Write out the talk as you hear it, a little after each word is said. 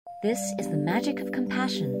This is the Magic of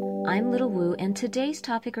Compassion. I'm Little Wu, and today's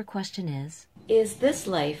topic or question is this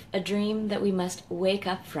life a dream that we must wake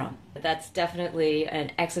up from? That's definitely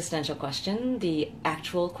an existential question. The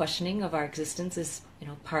actual questioning of our existence is,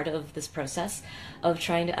 part of this process of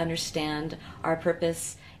trying to understand our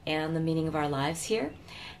purpose and the meaning of our lives here.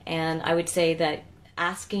 And I would say that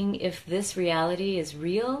asking if this reality is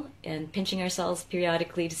real and pinching ourselves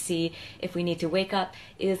periodically to see if we need to wake up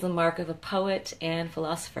is the mark of a poet and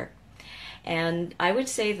philosopher. And I would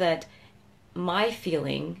say that my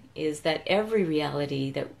feeling is that every reality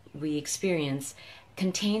that we experience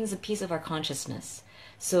contains a piece of our consciousness.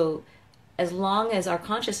 So as long as our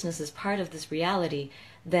consciousness is part of this reality,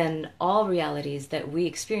 then all realities that we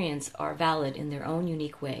experience are valid in their own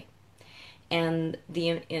unique way. And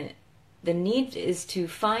the need is to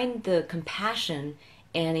find the compassion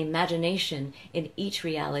and imagination in each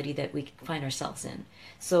reality that we find ourselves in.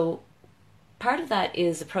 So part of that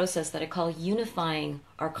is a process that I call unifying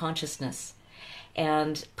our consciousness.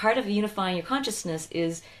 And part of unifying your consciousness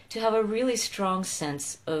is to have a really strong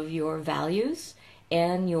sense of your values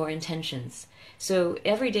and your intentions. So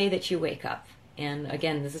every day that you wake up, and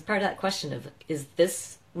again, this is part of that question of, is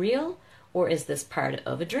this real or is this part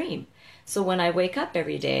of a dream? So when I wake up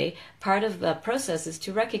every day, part of the process is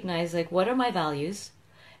to recognize, what are my values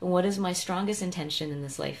and what is my strongest intention in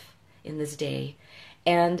this life, in this day?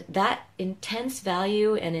 And that intense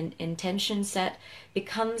value and intention set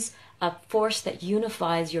becomes a force that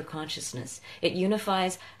unifies your consciousness. It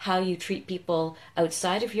unifies how you treat people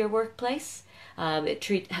outside of your workplace.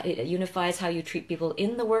 It unifies how you treat people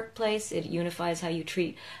in the workplace. It unifies how you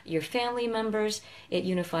treat your family members. It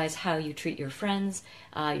unifies how you treat your friends,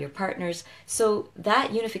 your partners. So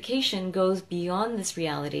that unification goes beyond this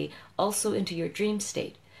reality, also into your dream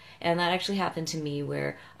state. And that actually happened to me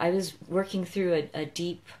where I was working through a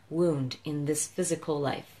deep wound in this physical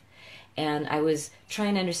life. And I was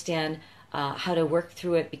trying to understand how to work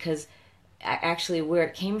through it, because actually where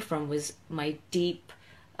it came from was my deep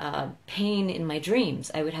pain in my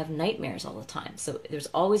dreams. I would have nightmares all the time. So there's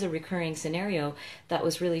always a recurring scenario that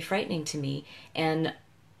was really frightening to me. And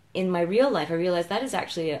in my real life, I realized that is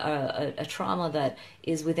actually a trauma that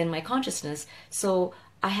is within my consciousness. So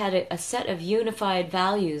I had a set of unified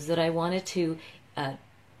values that I wanted to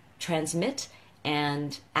transmit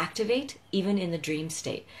and activate even in the dream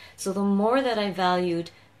state. So the more that I valued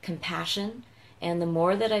compassion and the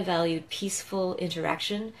more that I valued peaceful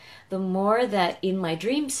interaction, the more that in my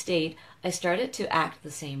dream state I started to act the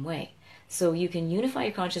same way. So you can unify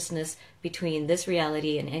your consciousness between this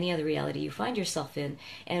reality and any other reality you find yourself in.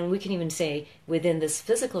 And we can even say within this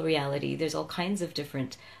physical reality, there's all kinds of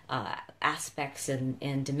different aspects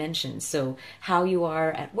and dimensions. So how you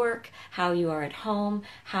are at work, how you are at home,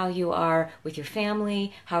 how you are with your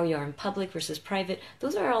family, how you are in public versus private,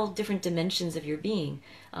 those are all different dimensions of your being.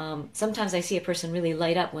 Sometimes I see a person really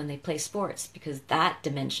light up when they play sports, because that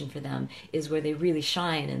dimension for them is where they really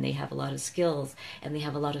shine and they have a lot of skills and they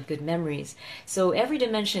have a lot of good memories. So every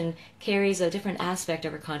dimension carries a different aspect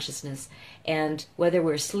of our consciousness, and whether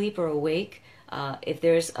we're asleep or awake, if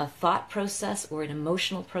there's a thought process or an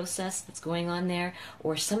emotional process that's going on there,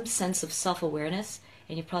 or some sense of self-awareness,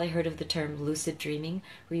 and you've probably heard of the term lucid dreaming,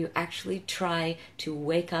 where you actually try to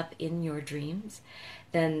wake up in your dreams,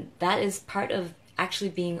 then that is part of actually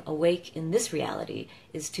being awake in this reality,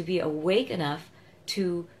 is to be awake enough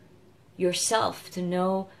to yourself, to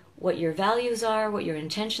know what your values are, what your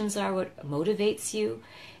intentions are, what motivates you.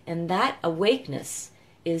 And that awakeness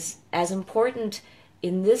is as important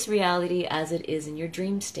in this reality as it is in your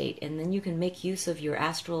dream state. And then you can make use of your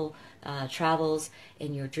astral travels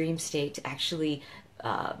in your dream state to actually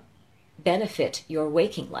benefit your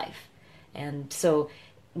waking life. And so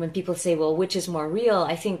when people say, well, which is more real,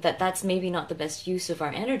 I think that that's maybe not the best use of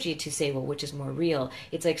our energy to say, well, which is more real.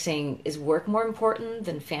 It's like saying, is work more important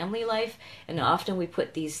than family life? And often we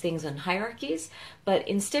put these things on hierarchies, but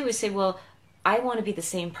instead we say, well, I want to be the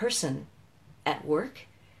same person at work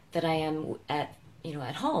that I am at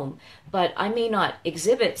home, but I may not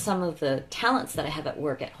exhibit some of the talents that I have at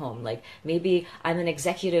work at home. Like maybe I'm an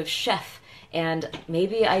executive chef, and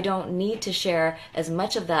maybe I don't need to share as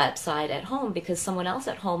much of that side at home because someone else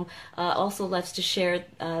at home also loves to share,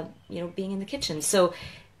 being in the kitchen. So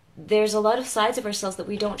there's a lot of sides of ourselves that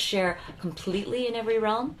we don't share completely in every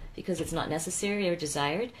realm because it's not necessary or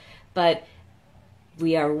desired, but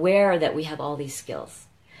we are aware that we have all these skills.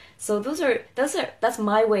 So that's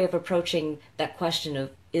my way of approaching that question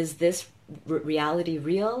of, is this reality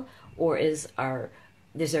real, or is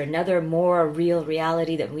there another more real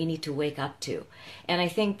reality that we need to wake up to? And I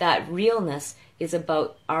think that realness is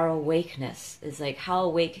about our awakeness. It's like, how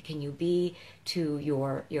awake can you be to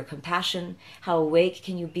your compassion? How awake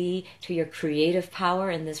can you be to your creative power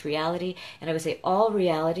in this reality? And I would say all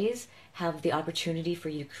realities have the opportunity for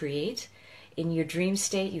you to create. In your dream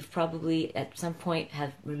state, you've probably at some point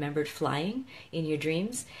have remembered flying in your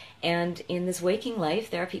dreams. And in this waking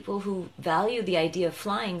life, there are people who value the idea of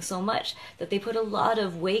flying so much that they put a lot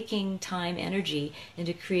of waking time energy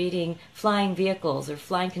into creating flying vehicles or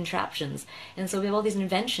flying contraptions. And so we have all these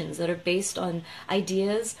inventions that are based on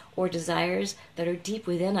ideas or desires that are deep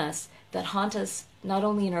within us, that haunt us not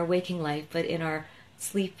only in our waking life, but in our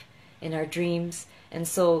sleep, in our dreams. And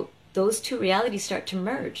so those two realities start to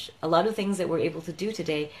merge. A lot of things that we're able to do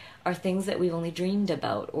today are things that we've only dreamed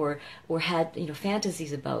about or had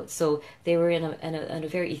fantasies about. So they were in a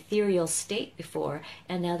very ethereal state before,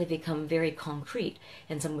 and now they become very concrete.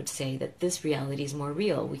 And some would say that this reality is more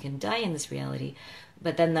real. We can die in this reality.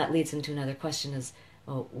 But then that leads into another question: is,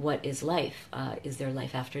 well, what is life? Is there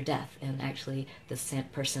life after death? And actually, this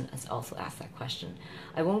person has also asked that question.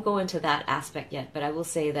 I won't go into that aspect yet, but I will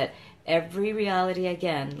say that every reality,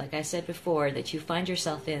 again, like I said before, that you find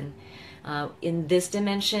yourself in this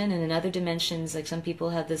dimension and in other dimensions, like some people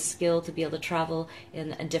have this skill to be able to travel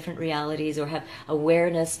in different realities or have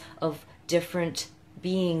awareness of different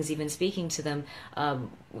beings even speaking to them,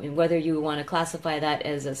 whether you want to classify that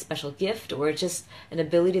as a special gift or just an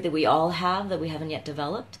ability that we all have that we haven't yet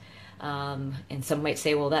developed. And some might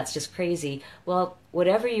say, well, that's just crazy. Well,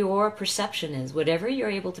 whatever your perception is, whatever you're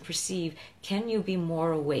able to perceive, can you be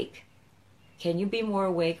more awake? Can you be more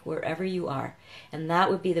awake wherever you are? And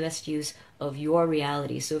that would be the best use of your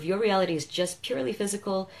reality. So if your reality is just purely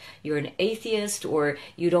physical, you're an atheist, or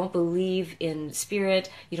you don't believe in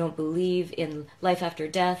spirit, you don't believe in life after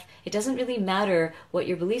death, it doesn't really matter what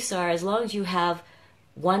your beliefs are as long as you have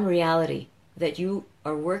one reality, that you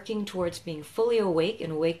are working towards being fully awake,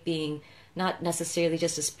 and awake being not necessarily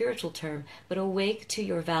just a spiritual term, but awake to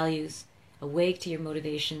your values, awake to your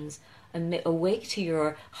motivations, awake to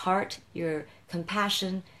your heart, your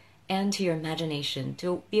compassion, and to your imagination,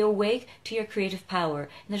 to be awake to your creative power.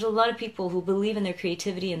 And there's a lot of people who believe in their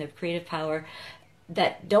creativity and their creative power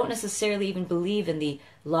that don't necessarily even believe in the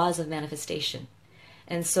laws of manifestation.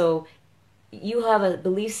 And so you have a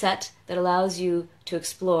belief set that allows you to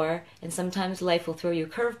explore, and sometimes life will throw you a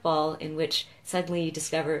curveball in which suddenly you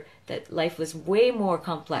discover that life was way more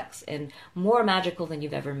complex and more magical than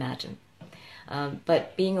you've ever imagined.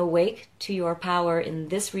 But being awake to your power in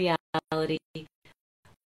this reality,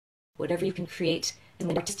 whatever you can create, in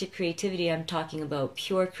the artistic creativity I'm talking about,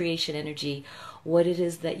 pure creation energy, what it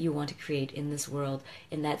is that you want to create in this world,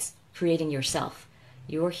 and that's creating yourself.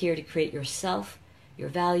 You're here to create yourself, your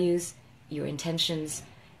values, your intentions,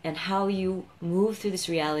 and how you move through this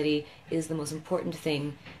reality is the most important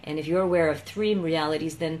thing. And if you're aware of three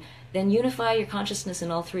realities, then unify your consciousness in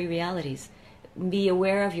all three realities. Be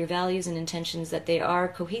aware of your values and intentions, that they are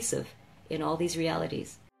cohesive in all these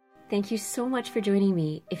realities. Thank you so much for joining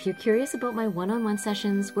me. If you're curious about my one-on-one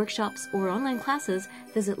sessions, workshops, or online classes,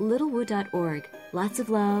 visit littlewoo.org. Lots of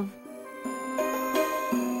love.